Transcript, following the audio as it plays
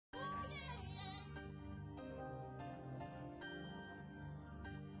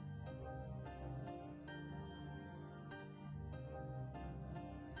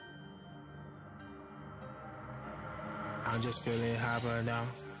I'm just feeling hyper now.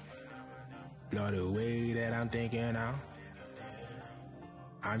 Love the way that I'm thinking now.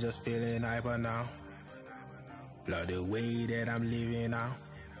 I'm just feeling hyper now. Love the way that I'm living now.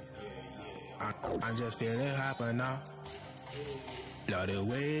 I'm just feeling hyper now. Love the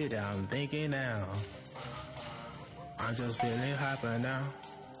way that I'm thinking now. I'm just feeling hyper now.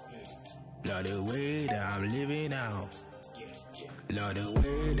 Love the way that I'm living now. Love the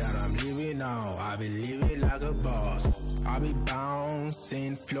way that I'm living now. I be living like a boss. I be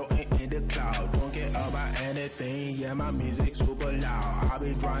bouncing, floating in the cloud. Don't care about anything, yeah, my music super loud. I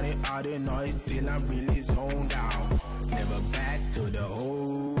be drowning all the noise till I'm really zoned out. Never back to the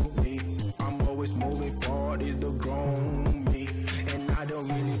old me. I'm always moving forward, it's the grown me. And I don't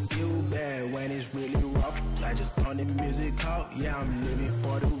really feel bad when it's really rough. I just turn the music out, yeah, I'm living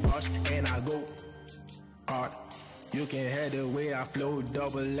for the rush. And I go hard. You can hear the way I flow,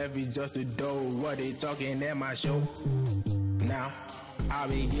 double F is just a dough. What they talking at my show? Now, I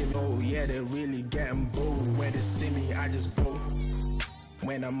be giving, oh yeah, they really getting bold. When they see me, I just go.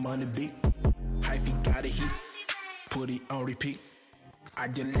 When I'm on the beat, hyphy got a heat, put it on repeat. I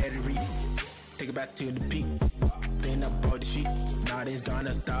just let it read, take it back to the peak. Clean up all the shit, nothing's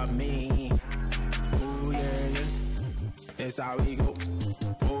gonna stop me. Oh yeah, yeah, that's how it goes.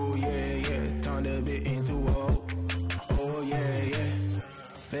 Oh yeah, yeah, turn the beat into a hoe. Oh yeah, yeah,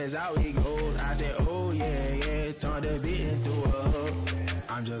 that's how it goes. I said, oh yeah, yeah, turn the beat into a hook.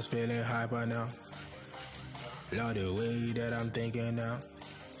 I'm just feeling hyper now. Love the way that I'm thinking now.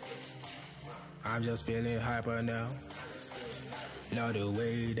 I'm just feeling hyper now. Love the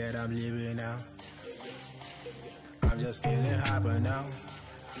way that I'm living now. I'm just feeling hyper now.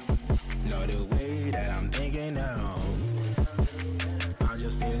 Love the way that I'm thinking now. I'm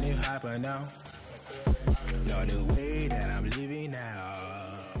just feeling hyper now. Love the way that I'm living